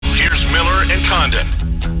Condon.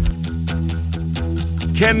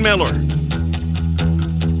 Ken Miller.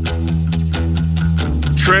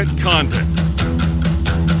 Trent Condon.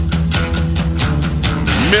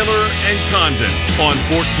 Miller and Condon on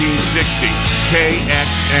 1460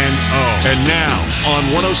 KXNO. And now on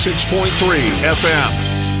 106.3 FM.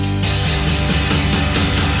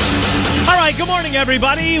 All right, good morning,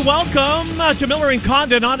 everybody. Welcome to Miller and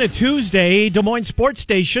Condon on a Tuesday. Des Moines Sports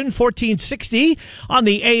Station, 1460 on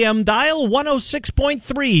the AM dial,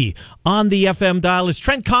 106.3 on the FM dial. It's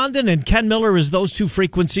Trent Condon and Ken Miller as those two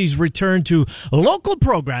frequencies return to local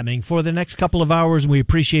programming for the next couple of hours. We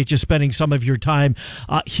appreciate you spending some of your time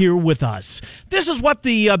here with us. This is what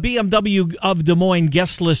the BMW of Des Moines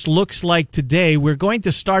guest list looks like today. We're going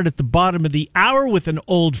to start at the bottom of the hour with an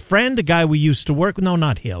old friend, a guy we used to work with. No,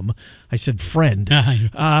 not him. I said friend.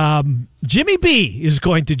 Jimmy B is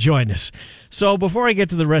going to join us. So before I get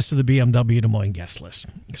to the rest of the BMW Des Moines guest list,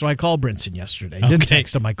 so I called Brinson yesterday. Okay. Didn't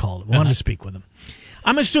text him, I called him. Wanted to speak with him.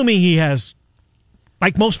 I'm assuming he has,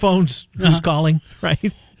 like most phones, who's calling,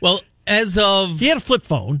 right? Well, as of... He had a flip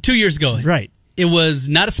phone. 2 years ago. Right. It was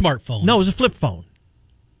not a smartphone. No, it was a flip phone.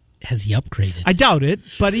 Has he upgraded? I doubt it,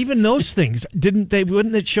 but even those things, wouldn't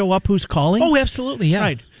it show up who's calling? Oh, absolutely, yeah.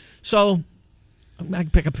 Right. So I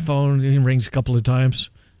pick up the phone, it rings a couple of times.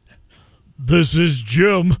 This is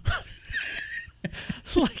Jim.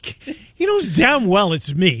 Like, he knows damn well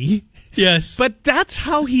it's me. Yes. But that's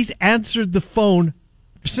how he's answered the phone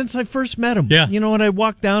since I first met him. Yeah. You know, when I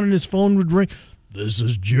walked down and his phone would ring, this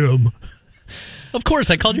is Jim. Of course,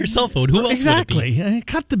 I called your cell phone. Who else exactly. would it be?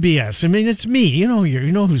 Cut the BS. I mean, it's me. You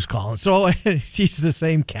know who's calling. So he's the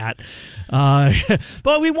same cat.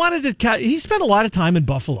 But we wanted to. He spent a lot of time in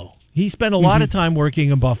Buffalo. He spent a lot of time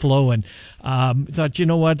working in Buffalo, and thought, you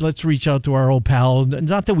know what, let's reach out to our old pal.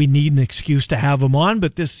 Not that we need an excuse to have him on,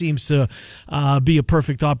 but this seems to be a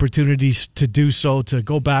perfect opportunity to do so, to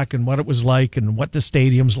go back and what it was like and what the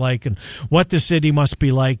stadium's like and what the city must be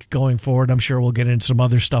like going forward. I'm sure we'll get into some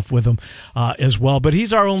other stuff with him as well. But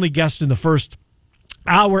he's our only guest in the first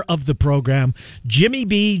hour of the program. Jimmy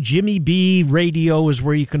B Radio is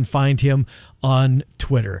where you can find him on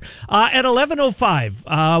Twitter. At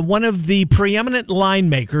 11:05, one of the preeminent line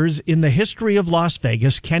makers in the history of Las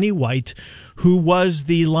Vegas, Kenny White, who was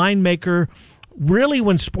the line maker really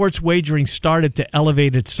when sports wagering started to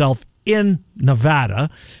elevate itself in Nevada.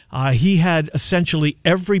 He had essentially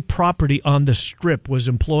every property on the Strip was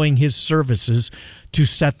employing his services to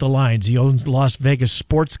set the lines. He owned Las Vegas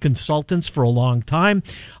Sports Consultants for a long time.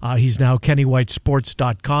 He's now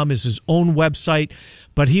KennyWhiteSports.com is his own website.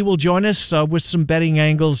 But he will join us with some betting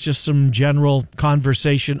angles, just some general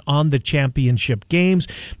conversation on the championship games,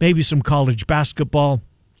 maybe some college basketball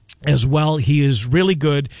as well. He is really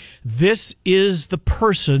good. This is the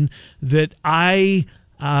person that I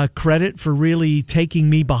credit for really taking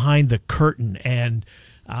me behind the curtain, and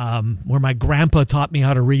where my grandpa taught me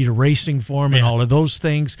how to read a racing form and all of those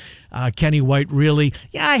things. Kenny White really,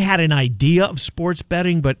 I had an idea of sports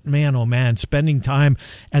betting, but man, oh man, spending time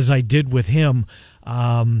as I did with him,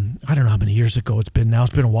 I don't know how many years ago it's been now.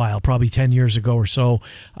 It's been a while, probably 10 years ago or so,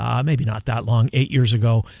 maybe not that long, 8 years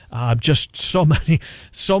ago. Just so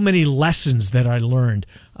many lessons that I learned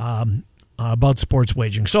about sports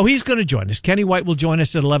wagering. So he's going to join us. Kenny White will join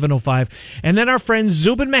us at 11:05. And then our friend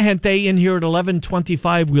Zubin Mehente in here at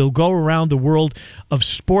 11:25. We'll go around the world of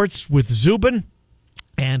sports with Zubin.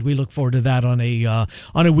 And we look forward to that on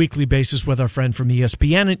a weekly basis with our friend from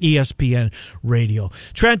ESPN and ESPN Radio.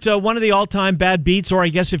 Trent, one of the all-time bad beats, or I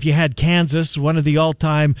guess if you had Kansas, one of the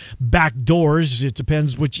all-time back doors, it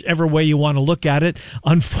depends whichever way you want to look at it,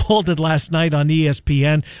 unfolded last night on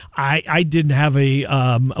ESPN. I didn't have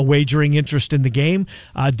a wagering interest in the game.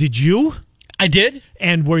 Did you? I did.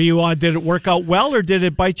 And were you on? Did it work out well, or did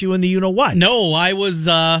it bite you in the you-know-what? No, I was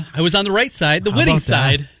on the right side, the winning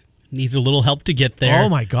side. Needed a little help to get there. Oh,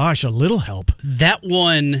 my gosh, a little help. That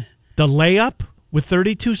one. The layup with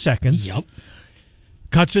 32 seconds. Yep.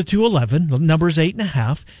 Cuts it to 11. The number's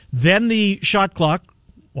 8.5. Then the shot clock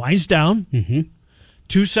winds down.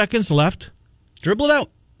 2 seconds left. Dribble it out.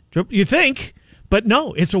 You think, but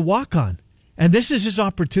no, it's a walk-on. And this is his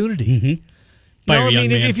opportunity.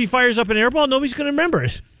 If he fires up an air ball, nobody's going to remember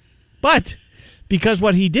it. But because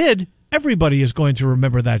what he did, everybody is going to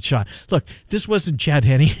remember that shot. Look, this wasn't Chad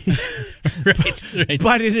Henne. right.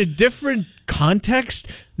 But in a different context,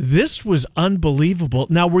 this was unbelievable.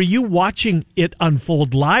 Now, were you watching it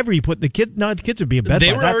unfold live, or you put the kids? No, the kids would be in bed.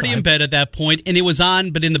 They were already in bed at that point, and it was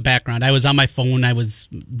on, but in the background. I was on my phone. I was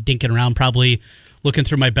dinking around, probably looking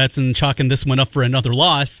through my bets and chalking this one up for another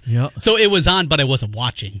loss. Yeah. So it was on, but I wasn't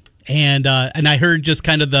watching. And I heard just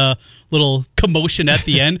kind of the little commotion at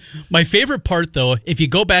the end. My favorite part, though, if you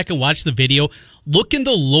go back and watch the video, look in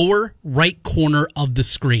the lower right corner of the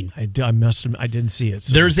screen. I didn't see it.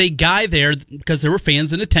 So. There's a guy there, because there were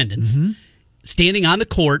fans in attendance, standing on the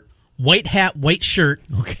court, white hat, white shirt.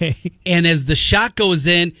 Okay. And as the shot goes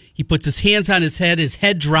in, he puts his hands on his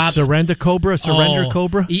head drops. Surrender Cobra?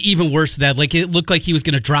 Cobra? Even worse than that. Like, it looked like he was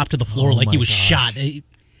going to drop to the floor, like he was shot.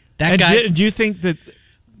 That guy. Do you think that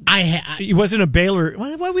he wasn't a Baylor?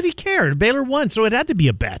 Why would he care? Baylor won, so it had to be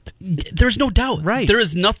a bet. There's no doubt. Right. There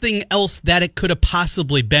is nothing else that it could have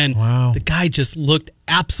possibly been. Wow. The guy just looked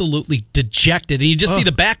absolutely dejected. And you just see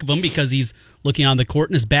the back of him because he's looking on the court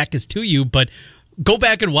and his back is to you. But go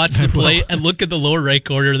back and watch the play and look at the lower right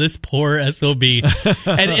corner. This poor SOB.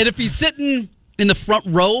 and if he's sitting in the front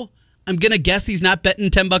row, I'm going to guess he's not betting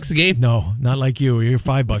 $10 a game. No, not like you. You're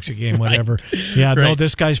 $5 a game, whatever. Right. Yeah, no, Right.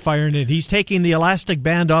 this guy's firing it. He's taking the elastic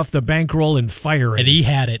band off the bankroll and firing. And he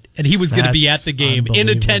had it. And he was going to be That's at the game in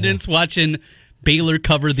attendance watching Baylor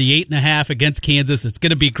cover the 8.5 against Kansas. It's going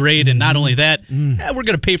to be great. And not only that, we're going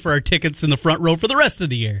to pay for our tickets in the front row for the rest of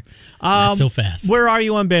the year. Not so fast. Where are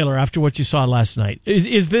you on Baylor after what you saw last night?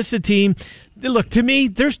 Is this a team? Look, to me,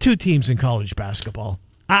 there's two teams in college basketball.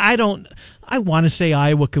 I want to say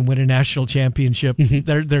Iowa can win a national championship.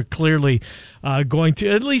 They're clearly going to,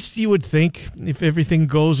 at least you would think, if everything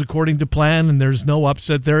goes according to plan and there's no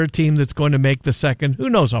upset, they're a team that's going to make the second. Who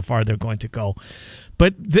knows how far they're going to go.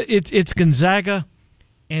 But it's Gonzaga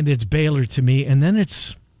and it's Baylor to me. And then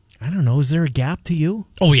it's, I don't know, is there a gap to you?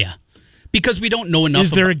 Oh, yeah. Because we don't know enough.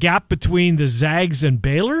 Is there a gap between the Zags and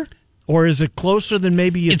Baylor? Or is it closer than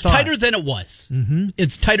maybe you thought? It's tighter than it was.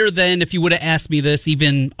 It's tighter than if you would have asked me this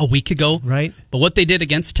even a week ago. Right. But what they did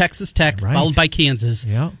against Texas Tech, followed by Kansas,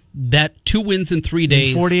 that 2 wins in 3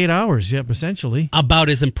 days. In 48 hours, essentially. About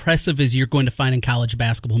as impressive as you're going to find in college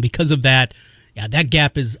basketball. And because of that, that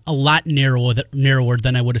gap is a lot narrower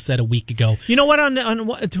than I would have said a week ago. You know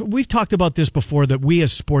what? We've talked about this before, that we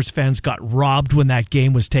as sports fans got robbed when that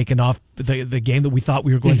game was taken off, the game that we thought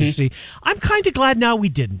we were going to see. I'm kind of glad now we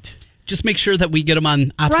didn't. Just make sure that we get them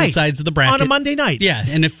on opposite sides of the bracket. On a Monday night. Yeah,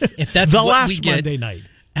 and if that's the what last we get, Monday night.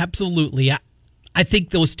 Absolutely. I think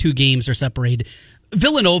those two games are separated.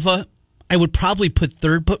 Villanova, I would probably put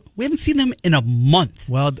third, but we haven't seen them in a month.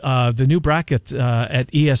 Well, the new bracket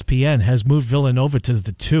at ESPN has moved Villanova to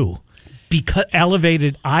the 2. Because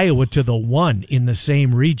elevated Iowa to the 1 in the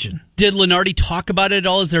same region. Did Lenardi talk about it at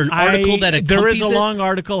all? Is there an article that accompanies it? There is a long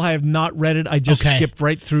article. I have not read it. I just skipped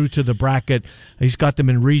right through to the bracket. He's got them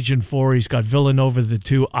in Region 4. He's got Villanova the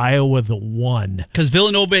 2, Iowa the 1. Because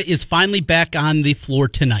Villanova is finally back on the floor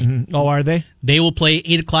tonight. Oh, are they? They will play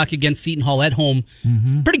 8 o'clock against Seton Hall at home.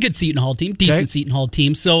 Pretty good Seton Hall team. Decent Seton Hall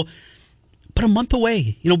team. So, but a month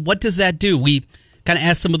away. What does that do? We kind of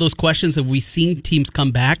asked some of those questions. Have we seen teams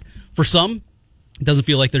come back? For some, it doesn't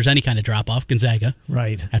feel like there's any kind of drop-off. Gonzaga.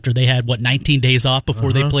 Right. After they had, 19 days off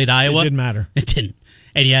before they played Iowa? It didn't matter. It didn't.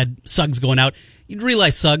 And you had Suggs going out. You'd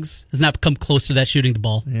realize Suggs has not come close to that shooting the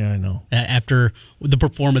ball. Yeah, I know. After the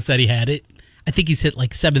performance that he had. I think he's hit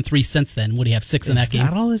like 7 since then. What do you have, 6 in that game? Is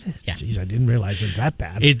that all it is? Yeah. Jeez, I didn't realize it was that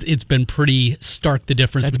bad. It's been pretty stark, the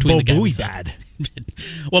difference between the guys. Bad.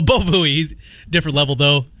 Well, Bo Buie, he's different level,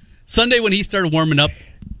 though. Sunday when he started warming up,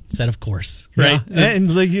 said, of course, right? Yeah.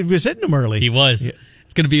 And he was hitting them early. He was. Yeah.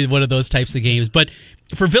 It's going to be one of those types of games. But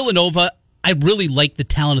for Villanova, I really like the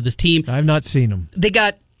talent of this team. I've not seen them. They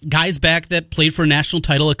got guys back that played for a national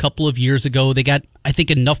title a couple of years ago. They got, I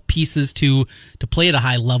think, enough pieces to play at a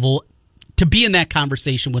high level to be in that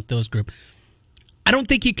conversation with those group. I don't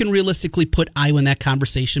think you can realistically put Iowa in that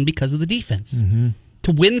conversation because of the defense.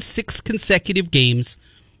 To win 6 consecutive games,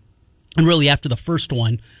 and really after the first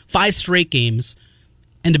one, 5 straight games,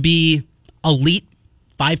 and to be elite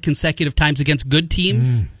 5 consecutive times against good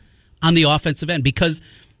teams on the offensive end. Because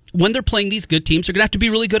when they're playing these good teams, they're going to have to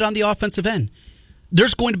be really good on the offensive end.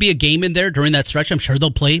 There's going to be a game in there during that stretch. I'm sure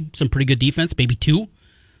they'll play some pretty good defense, maybe 2.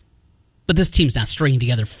 But this team's not stringing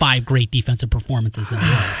together 5 great defensive performances in a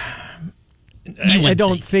row. I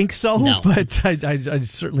don't think so, No. but I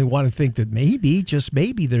certainly want to think that maybe, just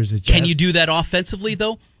maybe, there's a chance. Can you do that offensively,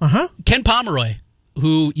 though? Uh-huh. Ken Pomeroy,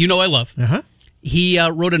 who I love, he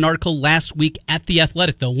wrote an article last week at The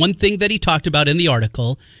Athletic, though. One thing that he talked about in the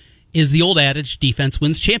article is the old adage, defense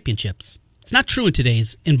wins championships. It's not true in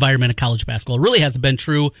today's environment of college basketball. It really hasn't been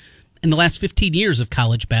true in the last 15 years of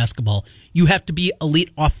college basketball. You have to be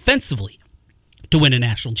elite offensively to win a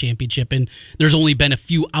national championship, and there's only been a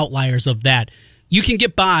few outliers of that. You can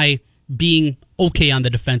get by being okay on the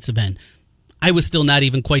defensive end. I was still not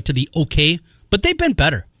even quite to the okay but they've been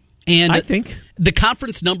better. And I think the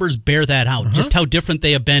conference numbers bear that out, just how different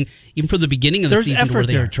they have been, even from the beginning of the season to where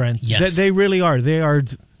they are. Trent. Yes. They really are. They are,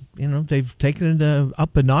 they've taken it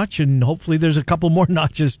up a notch, and hopefully there's a couple more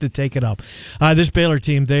notches to take it up. This Baylor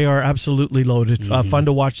team, they are absolutely loaded. Fun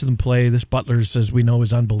to watch them play. This Butler's, as we know,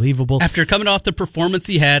 is unbelievable. After coming off the performance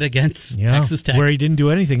he had against Texas Tech. Where he didn't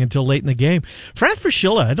do anything until late in the game. Fran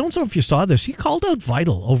Fraschilla, I don't know if you saw this, he called out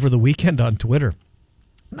Vital over the weekend on Twitter.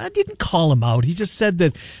 I didn't call him out. He just said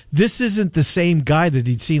that this isn't the same guy that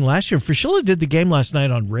he'd seen last year. Fraschilla did the game last night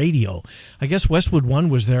on radio. I guess Westwood One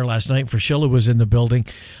was there last night. Fraschilla was in the building.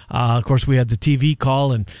 Of course, we had the TV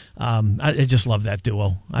call, and I just love that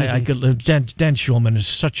duo. Dan Schulman is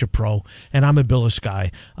such a pro, and I'm a Billis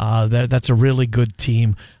guy. That's a really good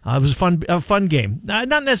team. It was a fun game.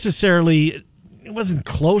 Not necessarily... It wasn't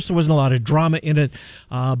close. There wasn't a lot of drama in it,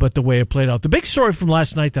 but the way it played out. The big story from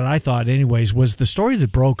last night that I thought, anyways, was the story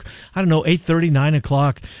that broke, 8:30, 9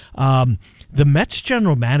 o'clock. The Mets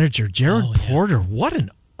general manager, Jared Porter, what an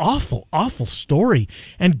awful, awful story.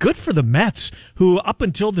 And good for the Mets, who up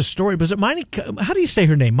until the story, was it how do you say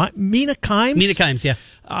her name? Mina Kimes? Mina Kimes, yeah.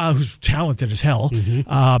 Who's talented as hell,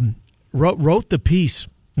 wrote the piece.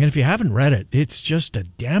 And if you haven't read it, it's just a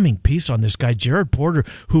damning piece on this guy, Jared Porter,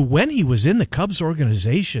 who, when he was in the Cubs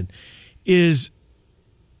organization, is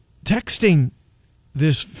texting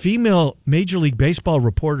this female Major League Baseball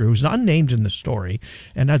reporter who's not named in the story,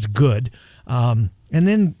 and that's good, and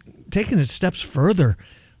then taking it steps further,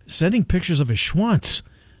 sending pictures of his schwanz,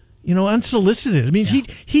 unsolicited. I mean,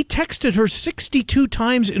 he texted her 62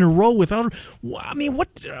 times in a row without her. I mean,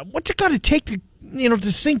 what's it got to take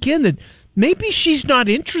to sink in that maybe she's not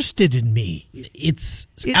interested in me? It's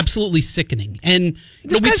absolutely sickening. And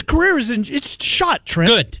this guy's career it's shot, Trent.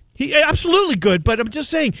 Good. He absolutely good, but I'm just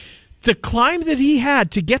saying the climb that he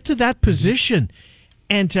had to get to that position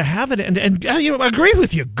and to have it, and I agree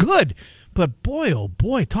with you, good. But boy, oh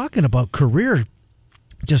boy, talking about career,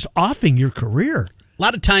 just offing your career. A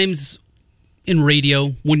lot of times in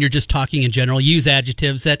radio, when you're just talking in general, you use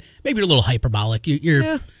adjectives that maybe are a little hyperbolic.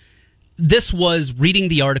 This was reading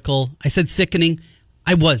the article. I said sickening.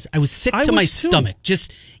 I was sick to my stomach.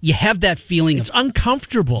 Just, you have that feeling. It's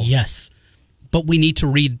uncomfortable. Yes. But we need to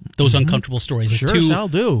read those uncomfortable stories. Sure as two I'll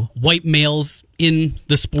do. White males in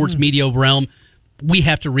the sports media realm, we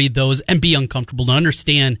have to read those and be uncomfortable to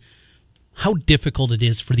understand how difficult it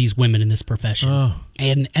is for these women in this profession.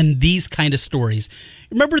 And these kind of stories.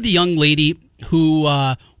 Remember the young lady who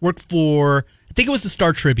worked for, I think it was the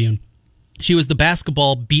Star Tribune. She was the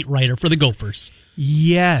basketball beat writer for the Gophers.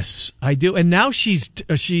 Yes, I do. And now she's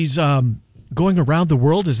going around the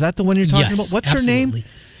world. Is that the one you're talking about? What's her name?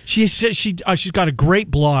 She's got a great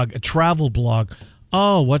blog, a travel blog.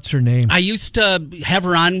 Oh, what's her name? I used to have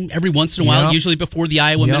her on every once in a while, usually before the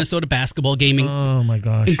Iowa-Minnesota basketball game. Oh, my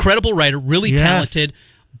gosh. Incredible writer, really talented.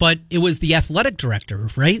 But it was the athletic director,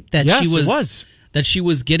 right? It was. That she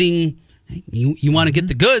was getting, you want to get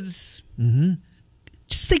the goods. Mm-hmm.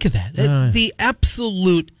 Just think of that.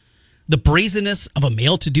 The brazenness of a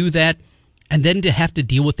male to do that, and then to have to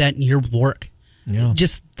deal with that in your work. Yeah.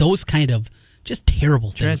 Just those kind of just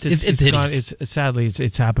terrible things. Sadly,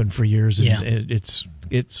 it's happened for years, and it's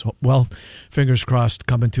well, fingers crossed,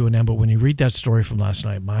 coming to an end. But when you read that story from last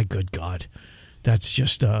night, my good God, that's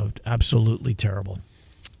just absolutely terrible.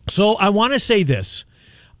 So I want to say this.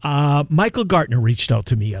 Michael Gartner reached out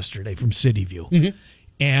to me yesterday from Cityview,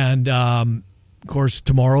 and of course,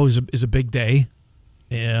 tomorrow is a big day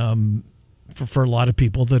for a lot of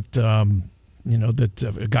people that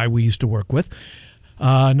a guy we used to work with,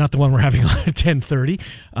 not the one we're having on at 10:30,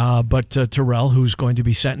 but Tirrell, who's going to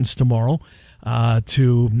be sentenced tomorrow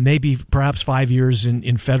to perhaps 5 years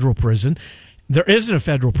in federal prison. There isn't a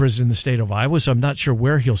federal prison in the state of Iowa, so I'm not sure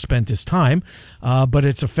where he'll spend his time, but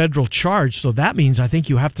it's a federal charge, so that means I think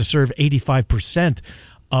you have to serve 85%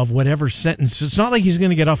 of whatever sentence. It's not like he's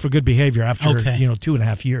going to get off for good behavior after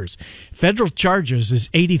 2.5 years. Federal charges is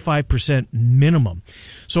 85% minimum.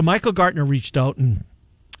 So Michael Gartner reached out and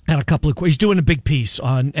had a couple of questions. He's doing a big piece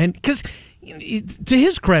on, and because to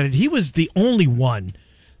his credit, he was the only one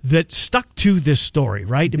that stuck to this story,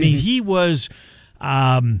 right? I mean, he was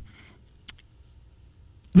the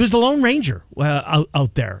Lone Ranger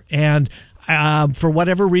out there, and for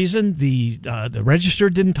whatever reason, the Register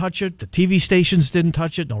didn't touch it. The TV stations didn't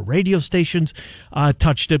touch it. No radio stations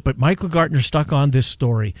touched it. But Michael Gartner stuck on this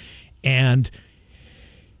story, and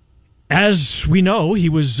as we know, he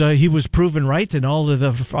was proven right in all of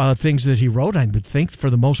the things that he wrote. I would think, for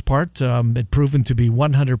the most part, it proven to be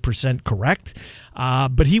 100% correct.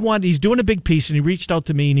 But he's doing a big piece, and he reached out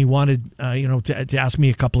to me, and he wanted to ask me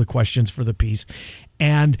a couple of questions for the piece,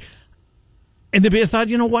 and And I thought,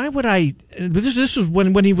 why would I? This was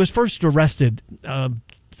when he was first arrested. There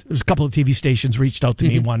was a couple of TV stations reached out to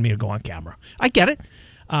me and wanted me to go on camera. I get it,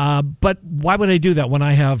 but why would I do that when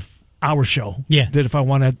I have our show? Yeah. That if I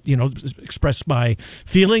want to, express my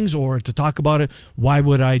feelings or to talk about it, why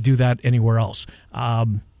would I do that anywhere else?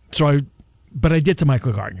 But I did to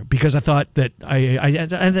Michael Gardner because I thought that I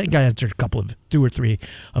think I answered two or three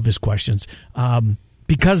of his questions.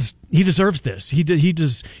 Because he deserves this.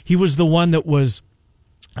 He was the one that was,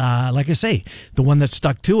 like I say, the one that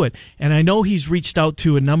stuck to it. And I know he's reached out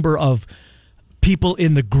to a number of people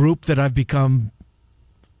in the group that I've become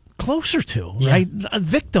closer to, right?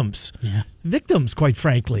 Victims. Yeah. Victims, quite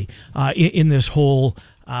frankly, in this whole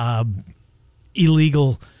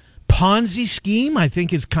illegal Ponzi scheme, I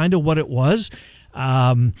think is kind of what it was.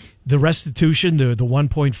 The restitution, the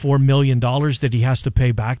 $1.4 million that he has to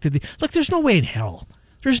pay back to look, there's no way in hell.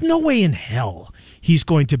 There's no way in hell he's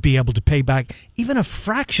going to be able to pay back even a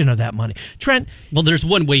fraction of that money. Trent. Well, there's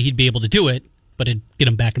one way he'd be able to do it, but it'd get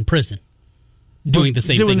him back in prison. Doing the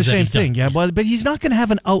same thing. Yeah, but he's not going to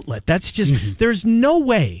have an outlet. That's just, there's no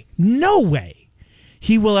way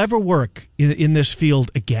he will ever work in this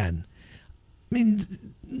field again. I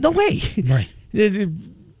mean, no way. Right.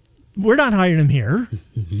 We're not hiring him here.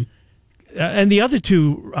 And the other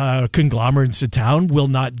two conglomerates in town will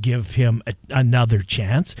not give him another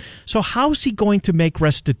chance. So how's he going to make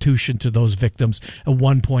restitution to those victims at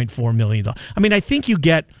 $1.4 million? I mean, I think you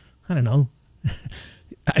get, I don't know,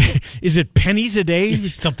 is it pennies a day?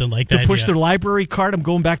 Something like that. To push their library card. I'm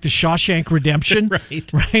going back to Shawshank Redemption.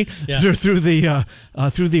 Right? Yeah. Through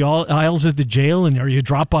the aisles of the jail, or you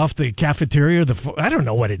drop off the cafeteria. I don't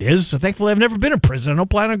know what it is. So thankfully I've never been in prison. I don't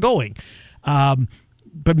plan on going.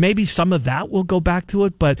 But maybe some of that will go back to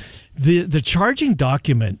it. But the charging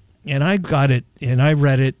document, and I got it, and I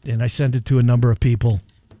read it, and I sent it to a number of people.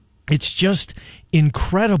 It's just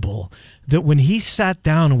incredible that when he sat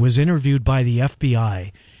down and was interviewed by the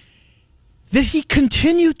FBI, that he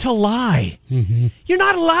continued to lie. You're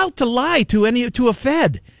not allowed to lie to a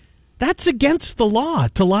Fed. That's against the law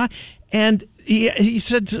to lie. And he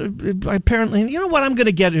said, apparently, you know what, I'm going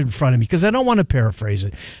to get it in front of me because I don't want to paraphrase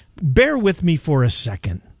it. Bear with me for a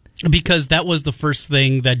second. Because that was the first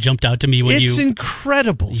thing that jumped out to me when It's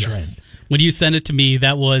incredible, Trent. When you sent it to me,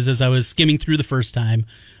 that was, as I was skimming through the first time,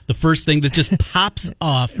 the first thing that just pops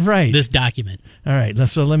off this document. All right,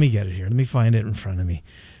 so let me get it here. Let me find it in front of me.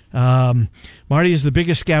 Marty is the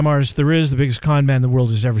biggest scam artist there is, the biggest con man the world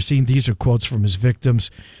has ever seen. These are quotes from his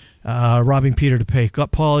victims. Robbing Peter to pay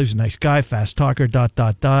up Paul. He's a nice guy, fast talker, ...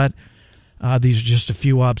 These are just a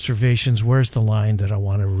few observations. Where's the line that I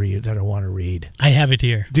want to read? I have it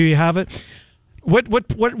here. Do you have it? What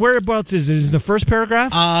whereabouts is it? Is it the first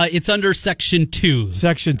paragraph? It's under section 2.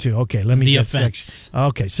 Section 2. Okay, let me the get offense.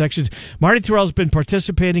 Section. Marty Tirrell's been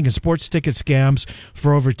participating in sports ticket scams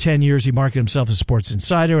for over 10 years. He marketed himself as a sports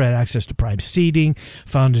insider, had access to prime seating,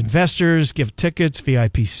 found investors, gift tickets,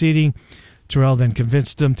 VIP seating. Tirrell then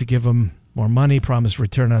convinced them to give him more money, promised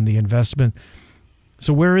return on the investment.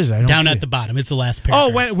 So where is it? Down at the bottom. It's the last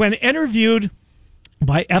paragraph. Oh, when interviewed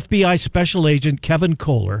by FBI Special Agent Kevin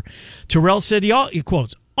Kohler, Tirrell said he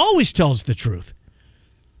quotes, always tells the truth,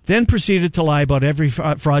 then proceeded to lie about every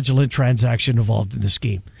fraudulent transaction involved in the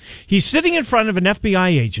scheme. He's sitting in front of an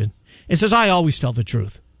FBI agent and says, I always tell the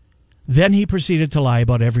truth. Then he proceeded to lie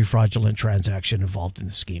about every fraudulent transaction involved in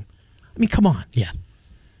the scheme. I mean, come on. Yeah.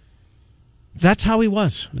 That's how he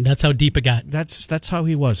was. That's how deep it got. That's how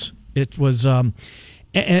he was. It was, and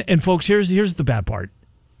folks, here's the bad part.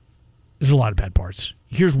 There's a lot of bad parts.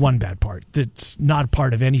 Here's one bad part that's not a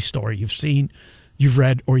part of any story you've seen, you've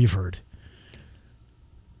read, or you've heard.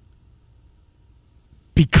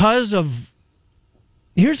 Here's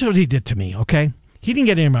what he did to me, okay? He didn't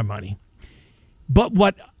get any of my money.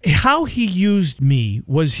 But how he used me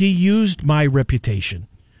was he used my reputation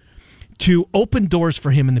to open doors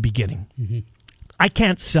for him in the beginning. I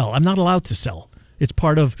can't sell. I'm not allowed to sell. It's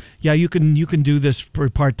part of, you can do this for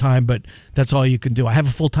part-time, but that's all you can do. I have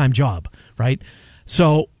a full-time job, right?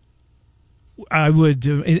 So I would,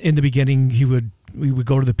 in the beginning, we would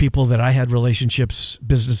go to the people that I had relationships,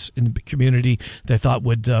 business in the community that I thought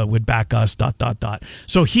would back us, ...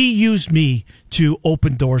 So he used me to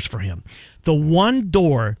open doors for him. The one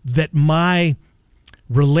door that my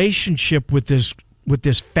relationship with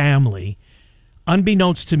this family,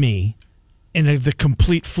 unbeknownst to me, in the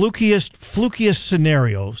complete flukiest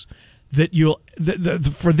scenarios,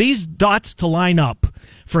 that for these dots to line up,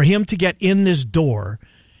 for him to get in this door,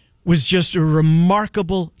 was just a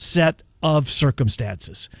remarkable set of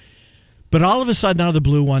circumstances. But all of a sudden, out of the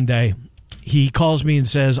blue one day, he calls me and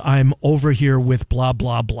says, I'm over here with blah,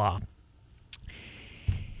 blah, blah.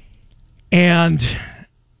 And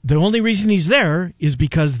the only reason he's there is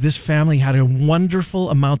because this family had a wonderful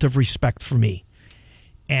amount of respect for me.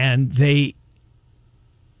 And they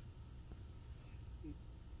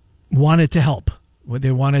wanted to help.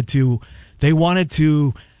 They wanted to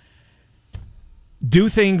do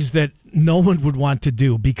things that no one would want to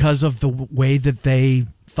do because of the way that they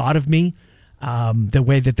thought of me, the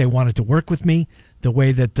way that they wanted to work with me, the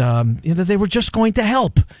way that they were just going to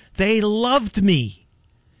help. They loved me.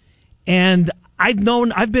 And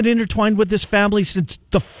I've been intertwined with this family since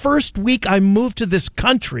the first week I moved to this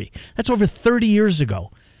country. That's over 30 years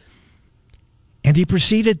ago. And he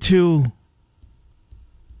proceeded to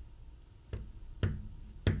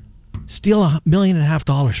steal $1.5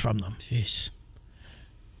 million from them. Jeez.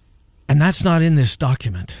 And that's not in this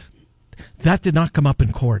document. That did not come up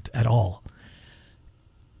in court at all.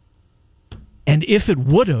 And if it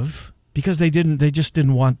would have, because they just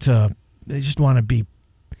want to be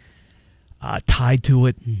tied to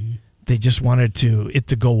it. Mm-hmm. They just wanted it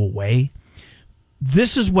to go away.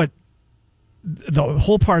 This is what the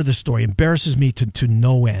whole part of the story embarrasses me to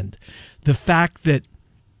no end. The fact that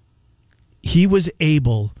he was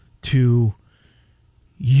able to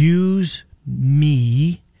use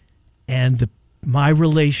me and my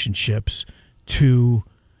relationships to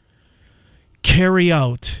carry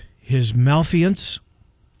out his malfeasance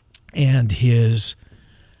and his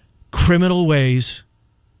criminal ways.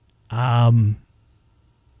 Doesn't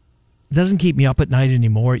keep me up at night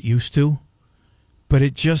anymore. It used to, but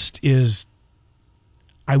it just is.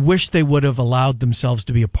 I wish they would have allowed themselves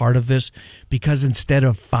to be a part of this, because instead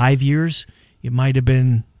of 5 years, it might have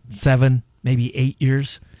been 7, maybe 8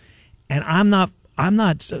 years. And I'm not. I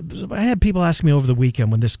had people ask me over the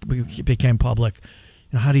weekend when this became public,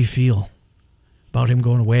 how do you feel about him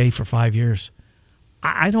going away for 5 years?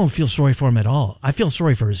 I don't feel sorry for him at all. I feel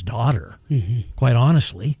sorry for his daughter, quite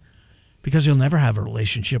honestly, because he'll never have a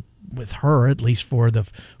relationship with her, at least for the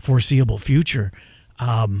foreseeable future.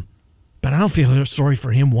 But I don't feel sorry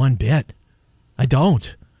for him one bit. I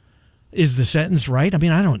don't. Is the sentence right? I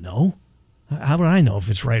mean, I don't know. How would I know if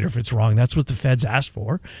it's right or if it's wrong? That's what the feds asked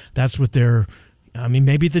for. That's what they're. I mean,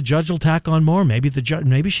 maybe the judge will tack on more.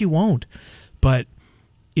 Maybe she won't. But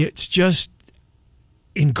it's just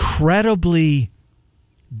incredibly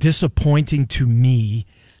disappointing to me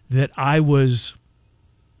that I was,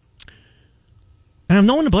 and I'm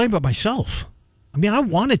no one to blame but myself. I mean, I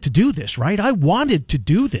wanted to do this, right? I wanted to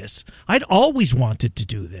do this. I'd always wanted to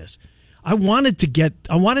do this. I wanted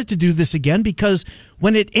to do this again, because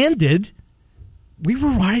when it ended, we were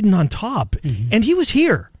riding on top, and he was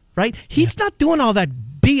here, right? He's not doing all that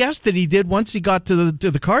BS that he did once he got to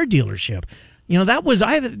the car dealership. That was,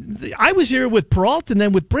 I was here with Peralt and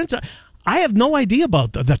then with Brinson. I have no idea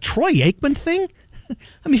about the Troy Aikman thing.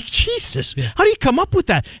 I mean, Jesus, How do you come up with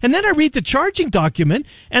that? And then I read the charging document,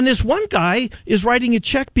 and this one guy is writing a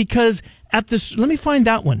check because let me find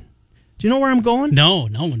that one. Do you know where I'm going? No,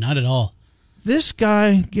 not at all. This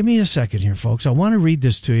guy, give me a second here, folks. I want to read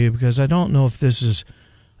this to you because I don't know if this is,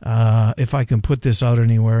 if I can put this out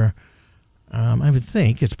anywhere. I would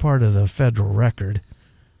think it's part of the federal record.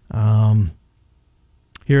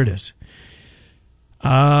 Here it is.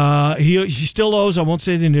 He still owes, I won't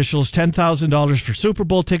say the initials, $10,000 for Super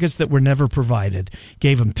Bowl tickets that were never provided.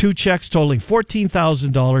 Gave him 2 checks totaling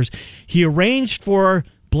 $14,000. He arranged for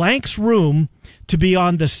Blank's room to be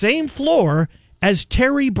on the same floor as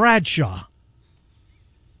Terry Bradshaw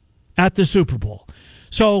at the Super Bowl.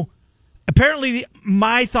 So apparently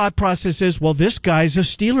my thought process is, well, this guy's a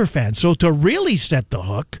Steeler fan. So to really set the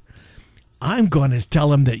hook, I'm going to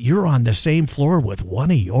tell him that you're on the same floor with one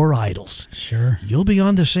of your idols. Sure. You'll be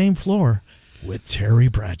on the same floor with Terry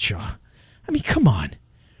Bradshaw. I mean, come on.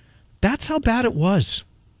 That's how bad it was.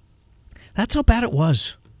 That's how bad it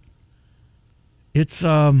was. It's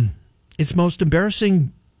the most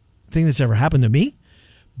embarrassing thing that's ever happened to me,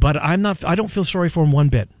 but I don't feel sorry for him one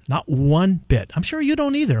bit. Not one bit. I'm sure you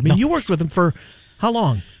don't either. I mean, You worked with him for how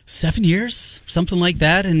long? 7 years, something like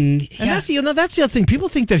that. And that's the other thing. People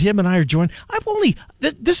think that him and I are joined.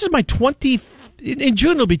 This is my in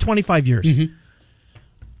June it'll be 25 years. Mm-hmm.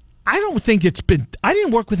 I don't think I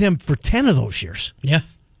didn't work with him for 10 of those years. Yeah.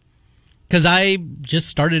 Because I just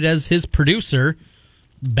started as his producer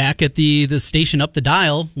back at the station up the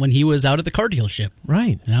dial when he was out at the car dealership.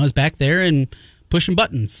 Right. And I was back there and pushing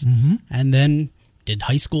buttons. Mm-hmm. And then did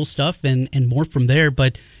high school stuff and more from there.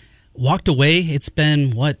 But walked away. It's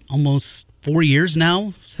been, almost 4 years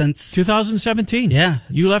now since 2017. Yeah.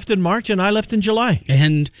 You left in March and I left in July.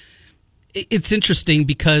 And it's interesting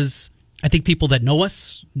because I think people that know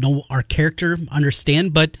us, know our character,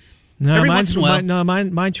 understand, but No, Every once in a while.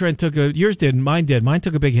 Mine Trent took yours didn't. Mine did. Mine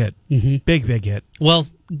took a big hit. Mm-hmm. Big hit. Well,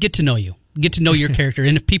 get to know you. Get to know your character.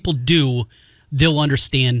 And if people do, they'll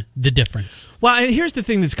understand the difference. Well, and here's the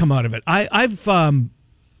thing that's come out of it. I've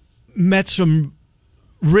met some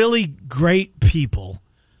really great people.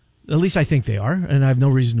 At least I think they are, and I have no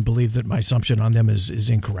reason to believe that my assumption on them is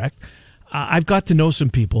incorrect. I've got to know some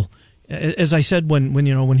people. As I said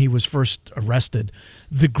when he was first arrested,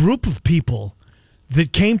 the group of people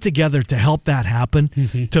that came together to help that happen,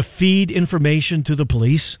 to feed information to the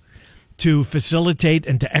police, to facilitate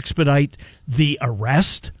and to expedite the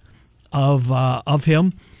arrest of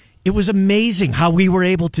him. It was amazing how we were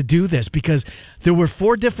able to do this because there were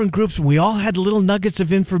 4 different groups and we all had little nuggets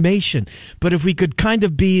of information. But if we could kind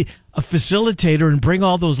of be a facilitator and bring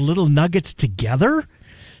all those little nuggets together,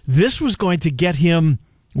 this was going to get him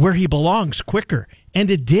where he belongs quicker. And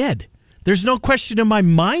it did. There's no question in my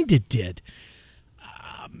mind it did.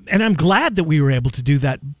 And I'm glad that we were able to do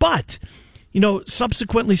that. But,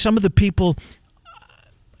 subsequently, some of the people,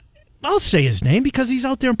 I'll say his name because he's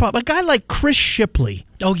out there in public, a guy like Chris Shipley.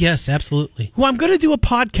 Oh, yes, absolutely. Who I'm going to do a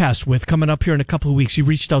podcast with coming up here in a couple of weeks. He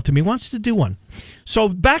reached out to me, wants to do one. So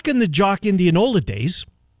back in the Jock Indianola days,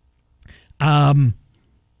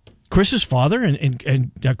 Chris's father,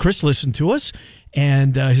 and Chris listened to us,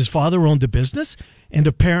 and his father owned a business. And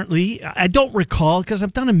apparently, I don't recall because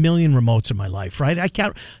I've done a million remotes in my life, right?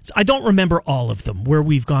 I don't remember all of them where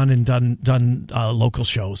we've gone and done local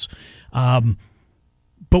shows.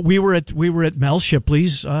 But we were at Mel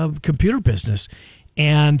Shipley's computer business,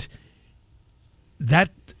 and that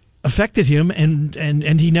affected him,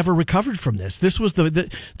 and he never recovered from this. This was the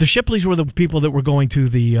Shipleys were the people that were going to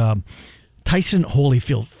the Tyson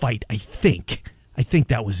Holyfield fight. I think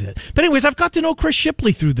that was it. But anyways, I've got to know Chris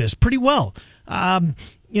Shipley through this pretty well. It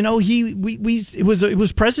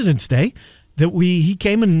was President's Day that he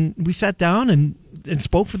came and we sat down and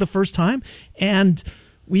spoke for the first time, and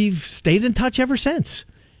we've stayed in touch ever since.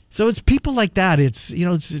 So it's people like that. It's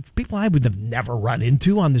people I would have never run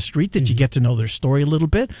into on the street that you get to know their story a little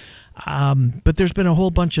bit. But there's been a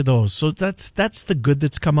whole bunch of those. So that's the good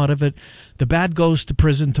that's come out of it. The bad goes to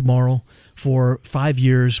prison tomorrow for 5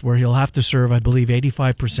 years, where he'll have to serve, I believe,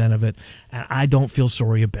 85% of it. And I don't feel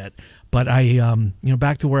sorry a bit. But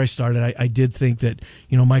back to where I started, I did think that,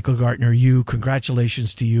 Michael Gartner,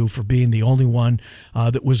 congratulations to you for being the only one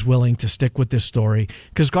that was willing to stick with this story.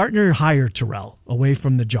 Because Gartner hired Tirrell away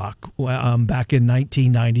from the Jock back in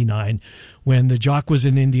 1999 when the Jock was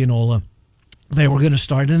in Indianola. They were going to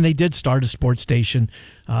start, and they did start a sports station.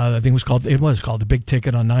 I think it was called the Big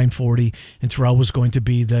Ticket on 940, and Tirrell was going to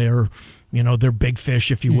be their big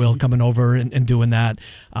fish, if you will, coming over and doing that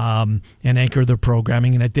and anchor their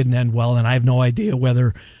programming. And it didn't end well, and I have no idea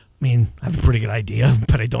whether. I have a pretty good idea,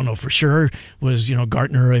 but I don't know for sure. Was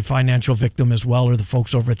Gartner a financial victim as well, or the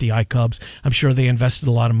folks over at the iCubs? I'm sure they invested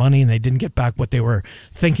a lot of money and they didn't get back what they were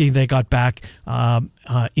thinking they got back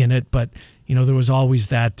in it, but. There was always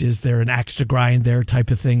that, is there an axe to grind there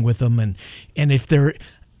type of thing with them. And if there,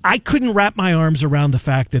 I couldn't wrap my arms around the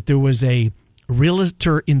fact that there was a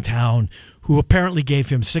realtor in town who apparently gave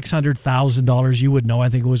him $600,000. You would know, I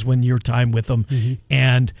think it was when your time with him. Mm-hmm.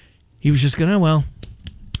 And he was just going to,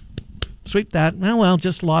 sweep that.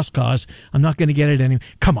 Just lost cause. I'm not going to get it anyway.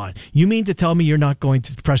 Come on. You mean to tell me you're not going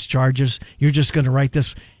to press charges? You're just going to write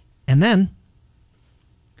this? And then,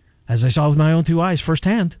 as I saw with my own 2 eyes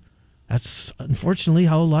firsthand, that's unfortunately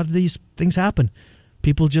how a lot of these things happen.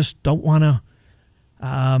 People just don't want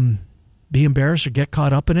to be embarrassed or get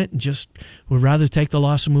caught up in it, and just would rather take the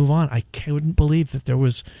loss and move on. I couldn't believe that there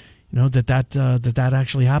was, that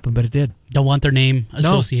actually happened, but it did. Don't want their name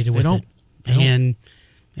associated with it. And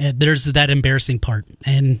there's that embarrassing part,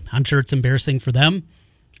 and I'm sure it's embarrassing for them.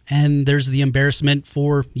 And there's the embarrassment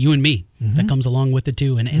for you and me that comes along with it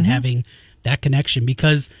too, and having that connection.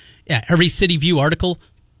 Because every City View article.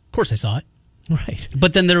 Of course I saw it. Right.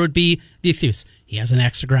 But then there would be the excuse. He has an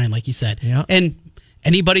axe to grind, like you said. Yeah. And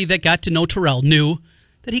anybody that got to know Tirrell knew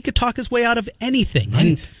that he could talk his way out of anything. Right.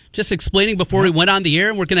 And just explaining before we went on the air,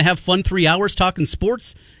 and we're going to have fun 3 hours talking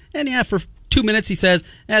sports. And for 2 minutes he says,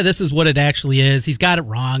 this is what it actually is. He's got it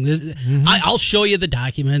wrong. I'll show you the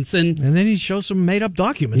documents. And then he shows some made-up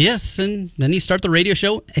documents. Yes, and then you start the radio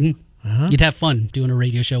show, and you'd have fun doing a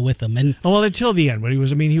radio show with him. And until the end, when he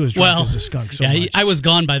was drunk as a skunk so much. I was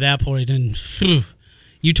gone by that point, and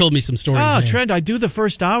you told me some stories there. Trent, I'd do the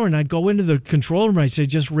first hour, and I'd go into the control room, and I'd say,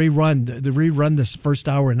 just rerun this first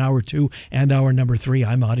hour and hour 2 and hour number 3.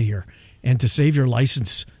 I'm out of here. And to save your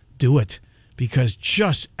license, do it. Because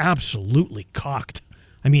just absolutely cocked.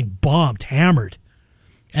 Bombed, hammered.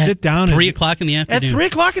 Sit down. At 3 o'clock in the afternoon. At 3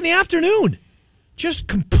 o'clock in the afternoon. just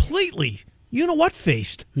completely,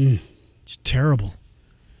 faced. It's terrible.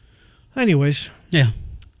 Anyways. Yeah.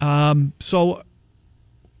 So,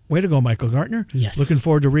 way to go, Michael Gartner. Yes. Looking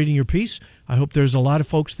forward to reading your piece. I hope there's a lot of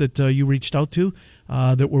folks that you reached out to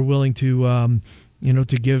that were willing to,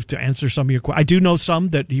 to answer some of your questions. I do know some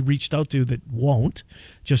that he reached out to that won't,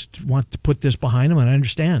 just want to put this behind them, and I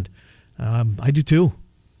understand. I do too.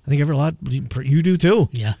 I think every lot, you do too.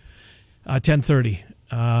 Yeah. 10:30.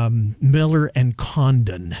 Miller and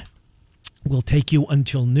Condon will take you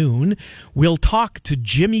until noon. We'll talk to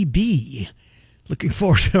Jimmy B. Looking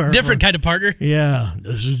forward to our Different kind of partner. Yeah,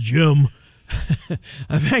 this is Jim.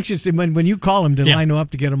 I'm anxious when you call him to line him up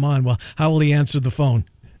to get him on. Well, how will he answer the phone?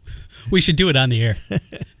 We should do it on the air.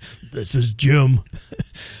 This is Jim.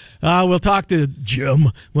 We'll talk to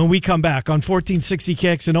Jim when we come back on 1460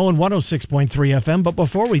 KXNO and 106.3 FM. But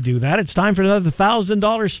before we do that, it's time for another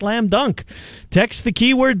 $1,000 slam dunk. Text the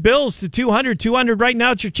keyword BILLS to 200. 200 right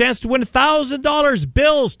now. It's your chance to win $1,000.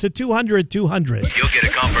 BILLS to 200. 200. You'll get a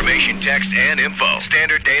confirmation text and info.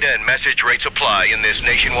 Standard data and message rates apply in this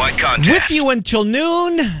nationwide contest. With you until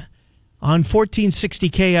noon on 1460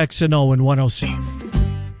 KXNO and 106.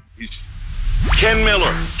 Ken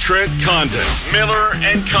Miller, Trent Condon, Miller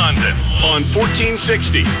and Condon on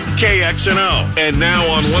 1460 KXNO and now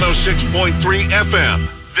on 106.3 FM.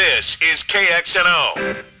 This is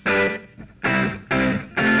KXNO.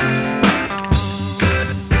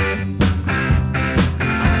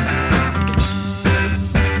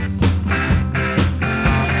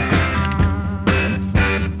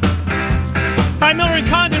 Hi, Miller and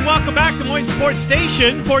Condon. Welcome back to Moines Sports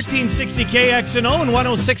Station, 1460 KXNO and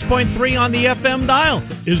 106.3 on the FM dial.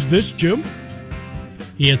 Is this Jim?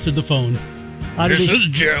 He answered the phone. This is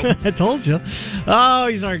Jim. I told you. Oh,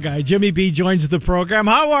 he's our guy. Jimmy B joins the program.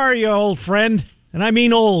 How are you, old friend? And I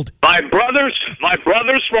mean old. My brothers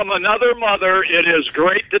from another mother, it is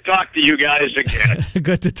great to talk to you guys again.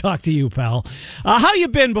 Good to talk to you, pal. How you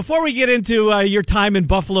been? Before we get into your time in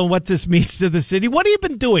Buffalo and what this means to the city, what have you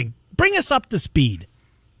been doing? Bring us up to speed.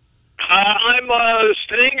 I'm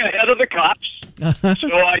staying ahead of the cops,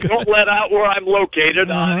 so I don't let out where I'm located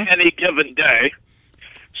on any given day.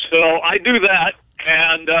 So I do that,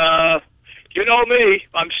 and you know me,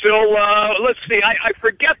 I'm still, let's see, I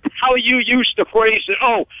forget how you used to phrase it.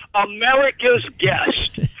 Oh, America's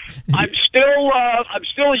guest. I'm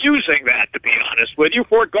still using that, to be honest with you,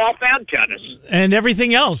 for golf and tennis. And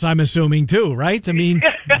everything else, I'm assuming, too, right? I mean,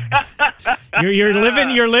 you're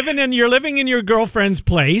living in your girlfriend's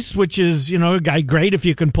place, which is, great if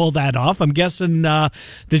you can pull that off. I'm guessing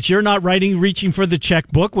that you're not reaching for the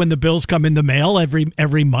checkbook when the bills come in the mail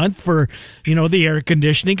every month for, the air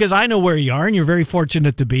conditioning, because I know where you are, and you're very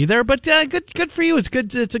fortunate to be there. But good for you. It's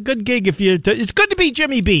good. It's a good gig it's good to be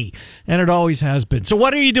Jimmy B, and it always has been. So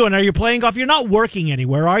what are you doing? Are you playing golf? You're not working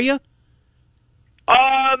anywhere, are you?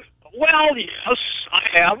 Well, yes,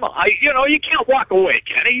 I am. You can't walk away,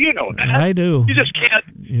 Kenny. You know that. I do. You just can't.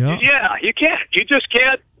 Yeah. Yeah, you can't. You just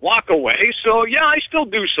can't walk away. So yeah, I still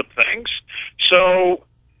do some things. So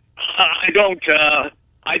I don't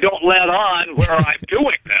let on where I'm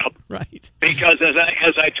doing them. Right. Because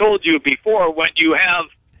as I told you before, when you have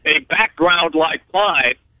a background like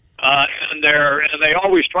mine, and they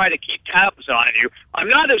always try to keep tabs on you. I'm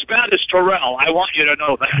not as bad as Tirrell. I want you to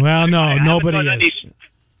know that. Well, no, nobody is.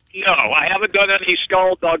 No, I haven't done any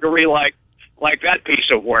skullduggery like that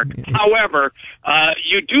piece of work. However,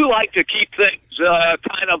 you do like to keep things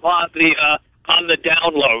kind of on the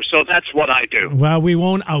down low, so that's what I do. Well, we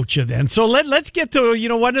won't out you then. So let's get to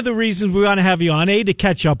one of the reasons we want to have you on, to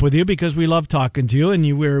catch up with you because we love talking to you,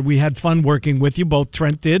 and we had fun working with you. Both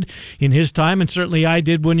Trent did in his time, and certainly I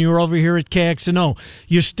did when you were over here at KXNO.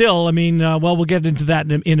 You still, we'll get into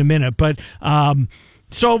that in a minute, but.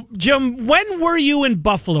 So, Jim, when were you in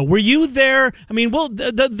Buffalo? Were you there?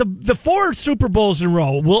 The 4 Super Bowls in a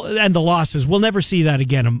row and the losses, we'll never see that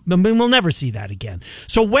again. We'll never see that again.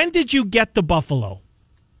 So when did you get to Buffalo?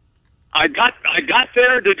 I got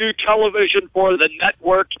there to do television for the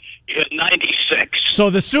network in '96. So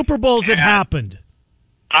the Super Bowls had happened.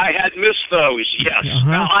 I had missed those, yes.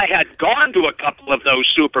 Now, I had gone to a couple of those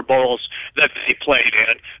Super Bowls that they played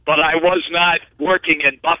in, but I was not working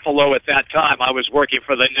in Buffalo at that time. I was working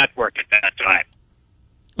for the network at that time.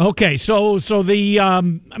 Okay, so the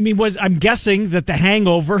I'm guessing that the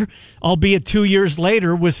hangover, albeit 2 years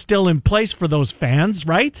later, was still in place for those fans,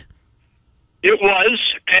 right? It was,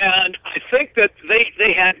 and I think that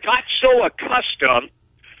they had got so accustomed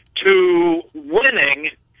to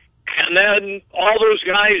winning. And then all those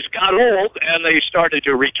guys got old, and they started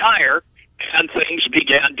to retire, and things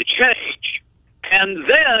began to change. And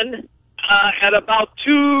then at about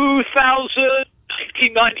 2000,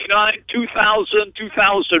 1999, 2000,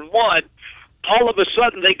 2001, all of a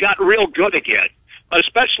sudden they got real good again,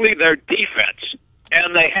 especially their defense.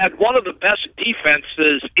 And they had one of the best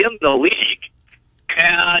defenses in the league.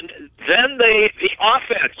 And then the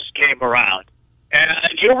offense came around.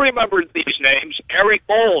 And you'll remember these names. Eric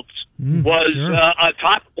Bolds was a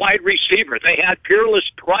top wide receiver. They had Peerless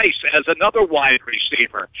Price as another wide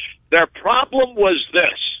receiver. Their problem was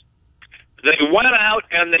this. They went out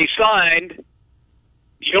and they signed,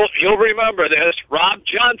 you'll remember this, Rob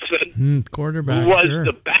Johnson, quarterback, who was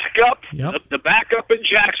the backup, the backup in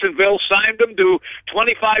Jacksonville, signed him to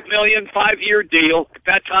 $25 million, 5-year deal. At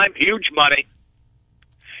that time, huge money.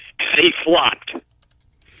 And he flopped.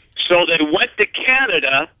 So they went to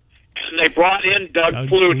Canada, and they brought in Doug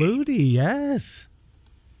Flutie. Flutie, yes.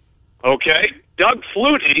 Okay? Doug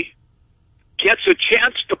Flutie gets a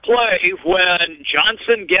chance to play when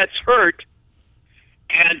Johnson gets hurt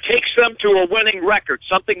and takes them to a winning record,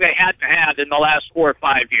 something they hadn't had in the last 4 or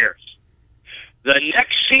 5 years. The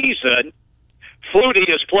next season, Flutie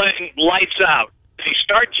is playing lights out. They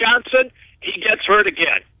start Johnson, he gets hurt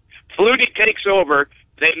again. Flutie takes over.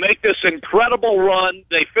 They make this incredible run.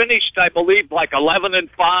 They finished, I believe, like 11-5,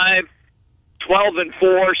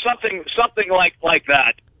 12-4, something like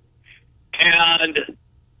that. And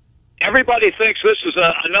everybody thinks this is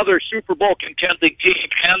another Super Bowl contending team,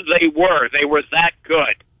 and they were. They were that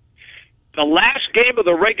good. The last game of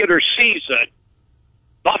the regular season,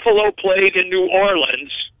 Buffalo played in New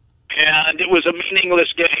Orleans, and it was a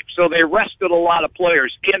meaningless game. So they rested a lot of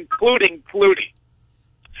players, including Flutie.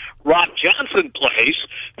 Rob Johnson plays,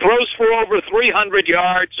 throws for over 300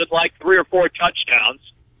 yards and like 3 or 4 touchdowns.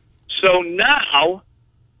 So now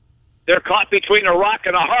they're caught between a rock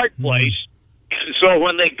and a hard place. And so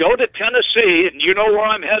when they go to Tennessee, and you know where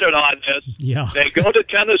I'm headed on this, they go to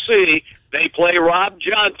Tennessee, they play Rob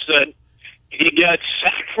Johnson. He gets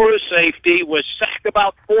sacked for a safety, was sacked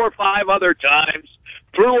about 4 or 5 other times,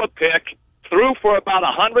 threw a pick, threw for about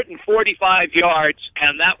 145 yards,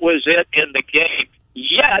 and that was it in the game.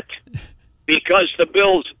 Yet, because the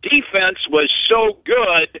Bills' defense was so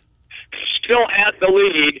good, still had the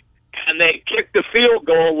lead, and they kicked the field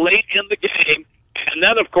goal late in the game. And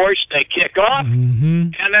then, of course, they kick off,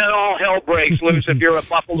 and then all hell breaks loose if you're a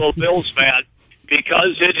Buffalo Bills fan,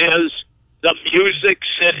 because it is the Music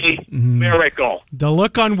City Miracle. The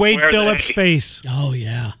look on Wade Phillips' face. Oh,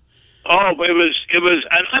 yeah. Oh, it was,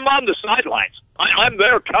 and I'm on the sidelines. I'm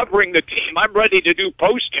there covering the team. I'm ready to do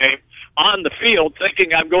post-game on the field,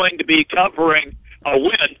 thinking I'm going to be covering a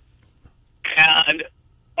win. And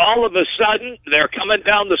all of a sudden, they're coming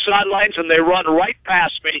down the sidelines, and they run right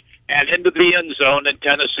past me and into the end zone, and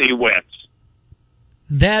Tennessee wins.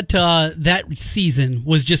 That season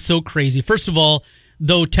was just so crazy. First of all,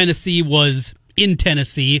 though Tennessee was in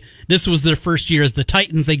Tennessee, this was their first year as the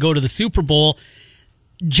Titans. They go to the Super Bowl.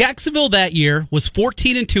 Jacksonville that year was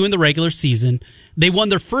 14-2 in the regular season. They won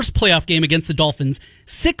their first playoff game against the Dolphins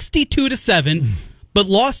 62-7, but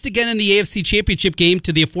lost again in the AFC Championship game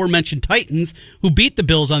to the aforementioned Titans, who beat the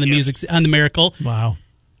Bills on the Miracle. Wow.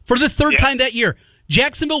 For the third time that year,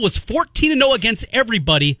 Jacksonville was 14-0 against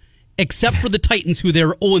everybody except for the Titans, who they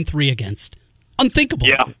were 0-3 against. Unthinkable.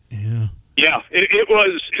 Yeah. It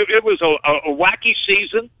was a wacky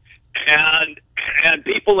season, and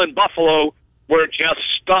people in Buffalo were just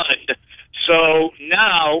stunned. So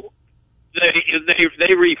now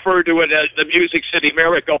they refer to it as the Music City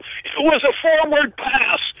Miracle. It was a forward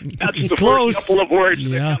pass. That's the first couple of words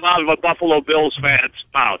that come out of a Buffalo Bills fan's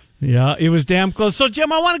mouth. Yeah, it was damn close. So,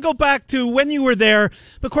 Jim, I want to go back to when you were there.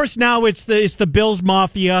 Of course, now it's the Bills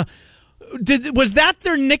Mafia. Was that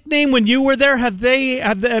their nickname when you were there?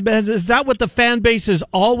 Is that what the fan base has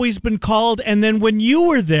always been called? And then when you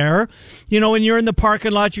were there, when you're in the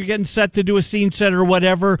parking lot, you're getting set to do a scene set or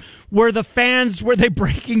whatever, were they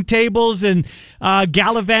breaking tables and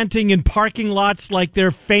gallivanting in parking lots like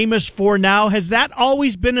they're famous for now? Has that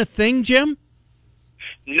always been a thing, Jim?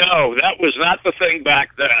 No, that was not the thing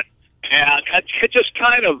back then. And it just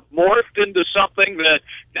kind of morphed into something that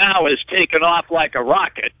now has taken off like a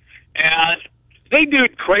rocket. And they do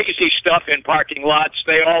crazy stuff in parking lots.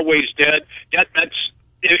 They always did.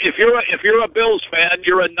 If you're a Bills fan,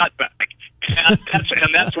 you're a nutbag,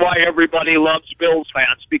 and that's why everybody loves Bills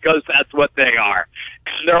fans, because that's what they are,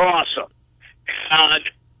 and they're awesome. And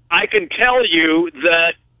I can tell you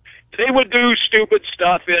that they would do stupid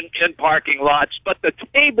stuff in parking lots, but the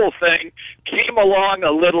table thing came along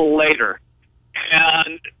a little later,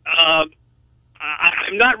 and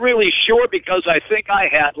I'm not really sure, because I think I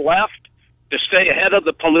had left to stay ahead of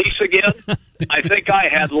the police again. I think I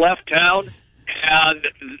had left town, and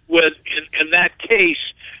in that case,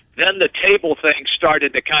 then the table thing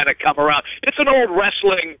started to kind of come around. It's an old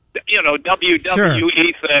wrestling,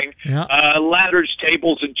 WWE thing, ladders,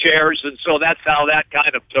 tables, and chairs, and so that's how that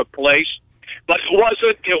kind of took place. But it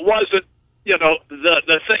wasn't,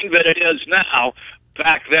 the thing that it is now.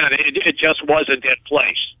 Back then, it just wasn't in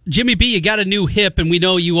place. Jimmy B, you got a new hip, and we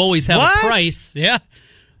know you always have a price. Yeah.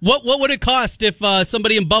 What would it cost if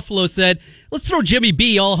somebody in Buffalo said, let's throw Jimmy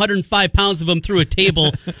B, all 105 pounds of him, through a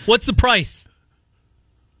table? What's the price?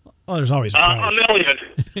 Oh, there's always a price. $1 million.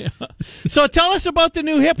 Yeah. So tell us about the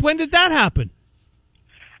new hip. When did that happen?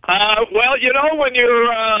 Well, when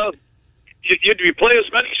you play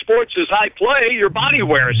as many sports as I play, your body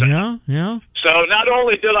wears it. Yeah. So not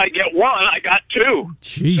only did I get one, I got two.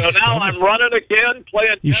 Jeez, so now I'm running again,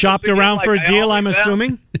 playing. You shopped around for a deal, I'm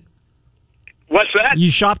assuming? What's that?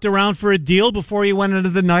 You shopped around for a deal before you went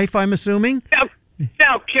into the knife, I'm assuming?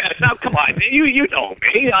 Now, come on. You know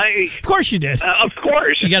me. Of course you did. Of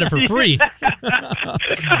course. You got it for free.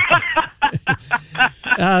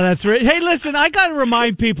 That's right. Hey, listen, I got to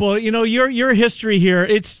remind people, your history here,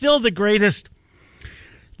 it's still the greatest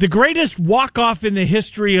walk-off in the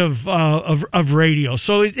history of radio.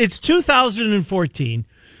 So it's 2014,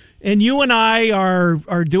 and you and I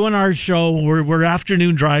are doing our show. We're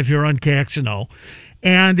afternoon drive here on KXNO,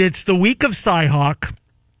 and it's the week of Cyhawk,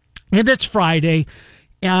 and it's Friday.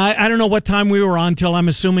 I don't know what time we were on till. I'm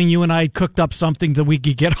assuming you and I cooked up something that we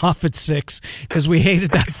could get off at 6 because we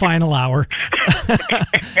hated that final hour.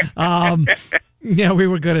 Yeah, we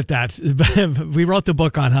were good at that. We wrote the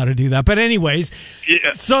book on how to do that. But anyways,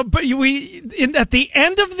 so but at the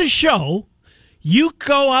end of the show, you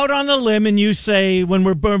go out on a limb and you say, when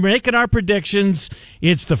we're making our predictions,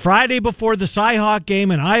 it's the Friday before the Cyhawk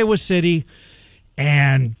game in Iowa City,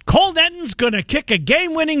 and Cole Netton's going to kick a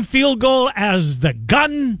game-winning field goal as the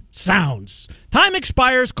gun sounds. Time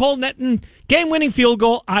expires. Cole Netton, game-winning field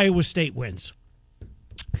goal. Iowa State wins.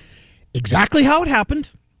 Exactly how it happened.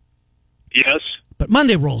 Yes. But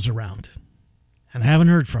Monday rolls around, and I haven't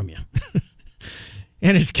heard from you.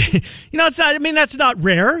 And it's it's not. I mean, that's not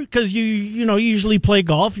rare because you usually play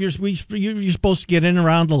golf. You're supposed to get in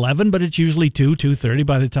around 11, but it's usually 2:30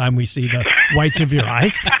 by the time we see the whites of your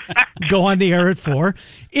eyes. Go on the air at 4.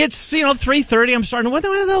 It's 3:30. I'm starting. What the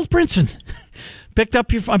hell's Brinson? Picked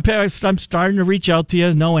up your. I'm starting to reach out to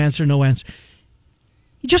you. No answer.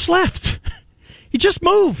 He just left. He just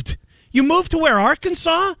moved. You moved to where?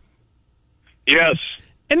 Arkansas? Yes.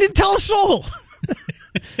 And didn't tell a soul.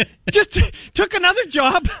 Just took another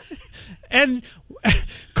job and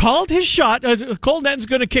called his shot. Cole Netton's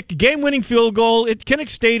going to kick a game-winning field goal at Kinnick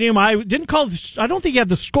Stadium. I don't think you had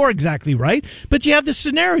the score exactly right, but you had the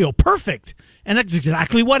scenario perfect, and that's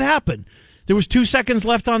exactly what happened. There was 2 seconds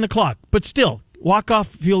left on the clock, but still, walk-off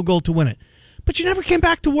field goal to win it. But you never came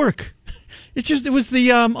back to work. It was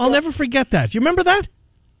the I'll never forget that. You remember that?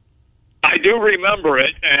 I do remember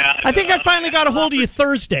it. I think I finally got a hold of you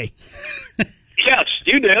Thursday. Yes,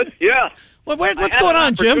 you did. Yeah. Well, what's going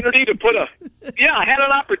on, Jim? I had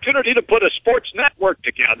an opportunity to put a sports network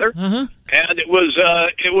together, and it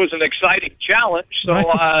was an exciting challenge. So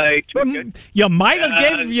I took it. You might have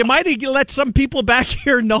let some people back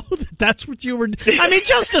here know that that's what you were. I mean,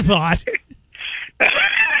 just a thought.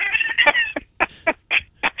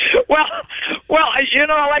 Well,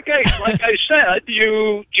 like I said,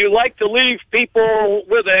 you like to leave people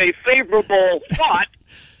with a favorable thought.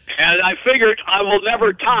 And I figured I will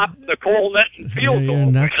never top the Cole Netton field goal.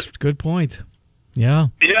 And that's a good point. Yeah.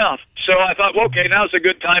 Yeah. So I thought, okay, now's a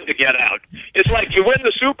good time to get out. It's like you win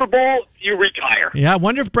the Super Bowl, you retire. Yeah, I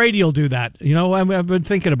wonder if Brady will do that. I've been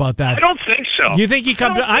thinking about that. I don't think so. You think he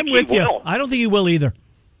comes? I'm with you. I don't think he will either.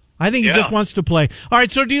 I think he just wants to play. All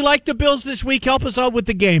right, so do you like the Bills this week? Help us out with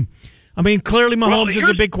the game. I mean, clearly Mahomes is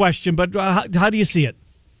a big question, but how do you see it?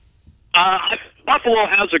 Buffalo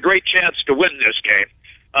has a great chance to win this game.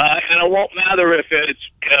 And it won't matter if it's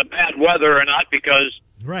bad weather or not because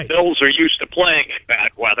Bills are used to playing in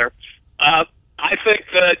bad weather. I think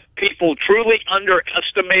that people truly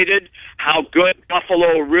underestimated how good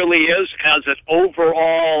Buffalo really is as an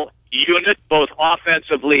overall unit, both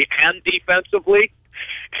offensively and defensively.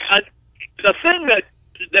 And the thing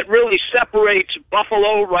that really separates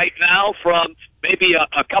Buffalo right now from maybe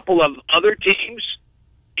a couple of other teams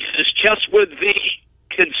is just with the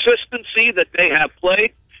consistency that they have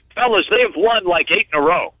played. Fellas, they have won like 8 in a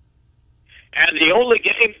row. And the only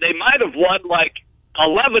game they might have won like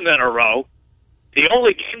 11 in a row. The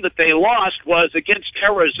only game that they lost was against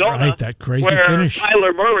Arizona, that crazy where finish.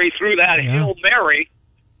 Kyler Murray threw that Hail Mary,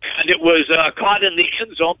 and it was caught in the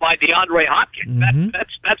end zone by DeAndre Hopkins. Mm-hmm.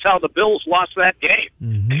 That's how the Bills lost that game.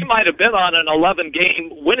 Mm-hmm. They might have been on an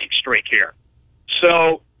 11-game winning streak here.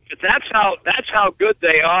 So that's how good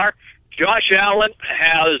they are. Josh Allen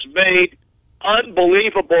has made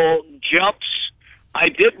unbelievable jumps. I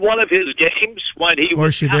did one of his games when he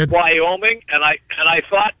was at Wyoming, and I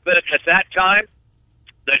thought that at that time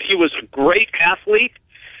that he was a great athlete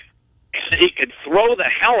and he could throw the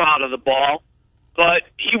hell out of the ball, but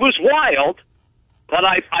he was wild. But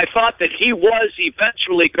I thought that he was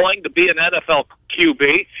eventually going to be an NFL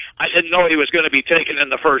QB. I didn't know he was going to be taken in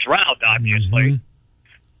the first round, obviously.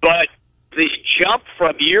 But the jump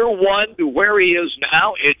from year one to where he is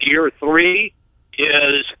now in year three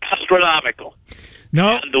is astronomical.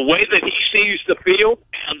 No. And the way that he sees the field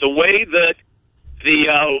and the way that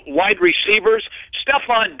the wide receivers,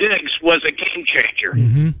 Stephon Diggs was a game changer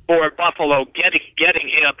for Buffalo, getting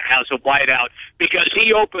him as a wideout because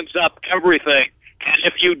he opens up everything. And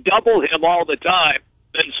if you double him all the time,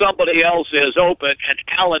 then somebody else is open, and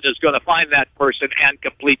Allen is going to find that person and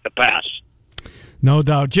complete the pass. No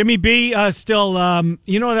doubt. Jimmy B, still,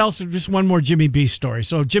 you know what else? Just one more Jimmy B story.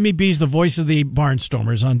 So Jimmy B's the voice of the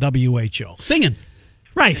Barnstormers on WHO. Singing.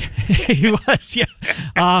 Right. He was, yeah.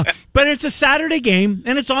 But it's a Saturday game,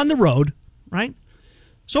 and it's on the road, right?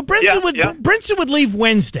 So Brinson would leave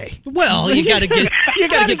Wednesday. Well, you got to get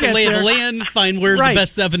the lay of the land, find where the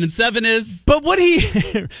best 7 and 7 is. But would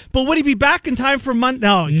he be back in time for Monday?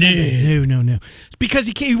 No. It's because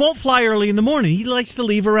he won't fly early in the morning. He likes to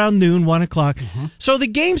leave around noon, 1 o'clock. So the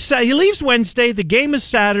game, he leaves Wednesday. The game is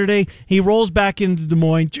Saturday. He rolls back into Des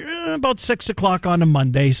Moines about 6 o'clock on a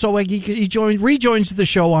Monday. So he rejoins the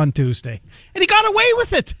show on Tuesday, and he got away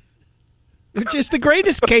with it, which is the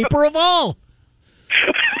greatest caper of all.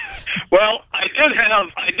 Well, I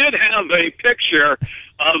did have a picture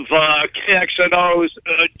of KXNO's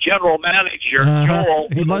general manager, Joel,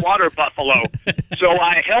 with the water buffalo. So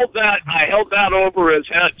I held that over his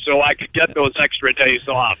head so I could get those extra days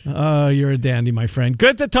off. Oh, you're a dandy, my friend.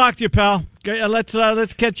 Good to talk to you, pal.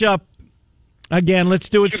 Let's catch up again. Let's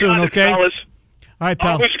do it soon, okay? Fellas. All right,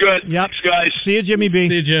 pal. Always good. Yep. Thanks, guys. See you, Jimmy B.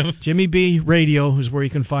 See you, Jim. Jimmy B Radio is where you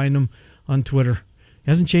can find him on Twitter.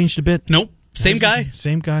 He hasn't changed a bit. Nope. Same guy.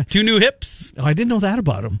 2 new hips. Oh, I didn't know that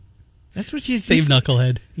about him. That's what Same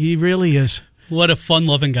knucklehead. He really is. What a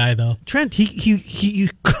fun-loving guy, though. Trent, he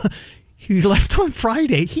left on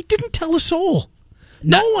Friday. He didn't tell a soul.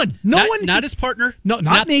 No one. Not his partner. No,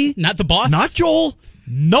 not me. Not the boss. Not Joel.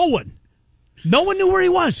 No one. No one knew where he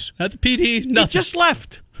was. Not the PD. Nothing. He just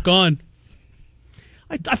left. Gone.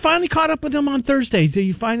 I finally caught up with him on Thursday.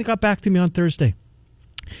 He finally got back to me on Thursday.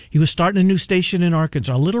 He was starting a new station in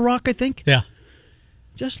Arkansas, Little Rock, I think. Yeah.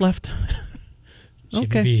 Just left.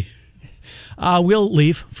 Okay. We'll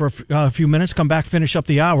leave for a few minutes, come back, finish up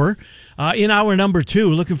the hour. In hour number 2,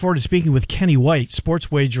 looking forward to speaking with Kenny White, sports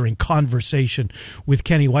wagering conversation with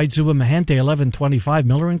Kenny White. Zuba Mahente, 11:25,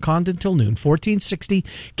 Miller and Condon till noon, 1460,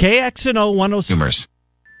 KXNO 106.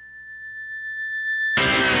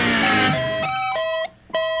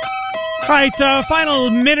 All right, final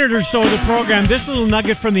minute or so of the program. This little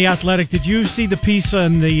nugget from The Athletic. Did you see the piece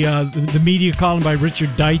on the media column by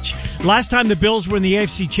Richard Deitch? Last time the Bills were in the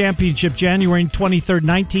AFC Championship, January 23rd,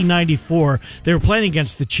 1994, they were playing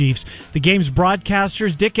against the Chiefs. The game's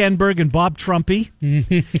broadcasters, Dick Enberg and Bob Trumpy.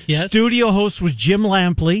 Yes. Studio host was Jim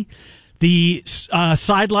Lampley. The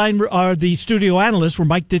the studio analysts were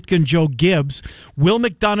Mike Ditka and Joe Gibbs. Will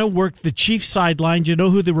McDonough worked the Chiefs sideline. Do you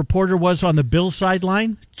know who the reporter was on the Bills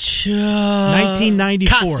sideline?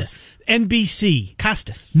 1994. Costas. NBC.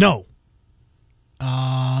 Costas. No.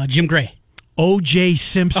 Jim Gray. O.J.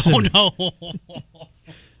 Simpson. Oh, no.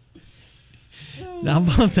 How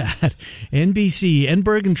about that? NBC.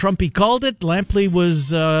 Enberg and Trumpy called it. Lampley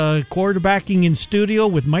was quarterbacking in studio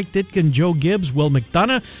with Mike Ditka and Joe Gibbs. Will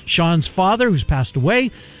McDonough, Sean's father, who's passed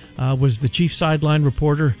away, was the chief sideline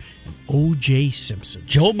reporter. O.J. Simpson.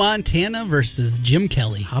 Joe Montana versus Jim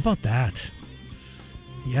Kelly. How about that?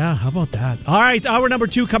 Yeah, how about that? All right, hour number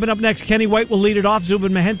 2 coming up next. Kenny White will lead it off.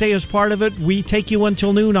 Zubin Mahente is part of it. We take you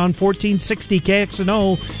until noon on 1460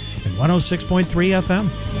 KXNO and 106.3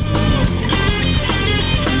 FM.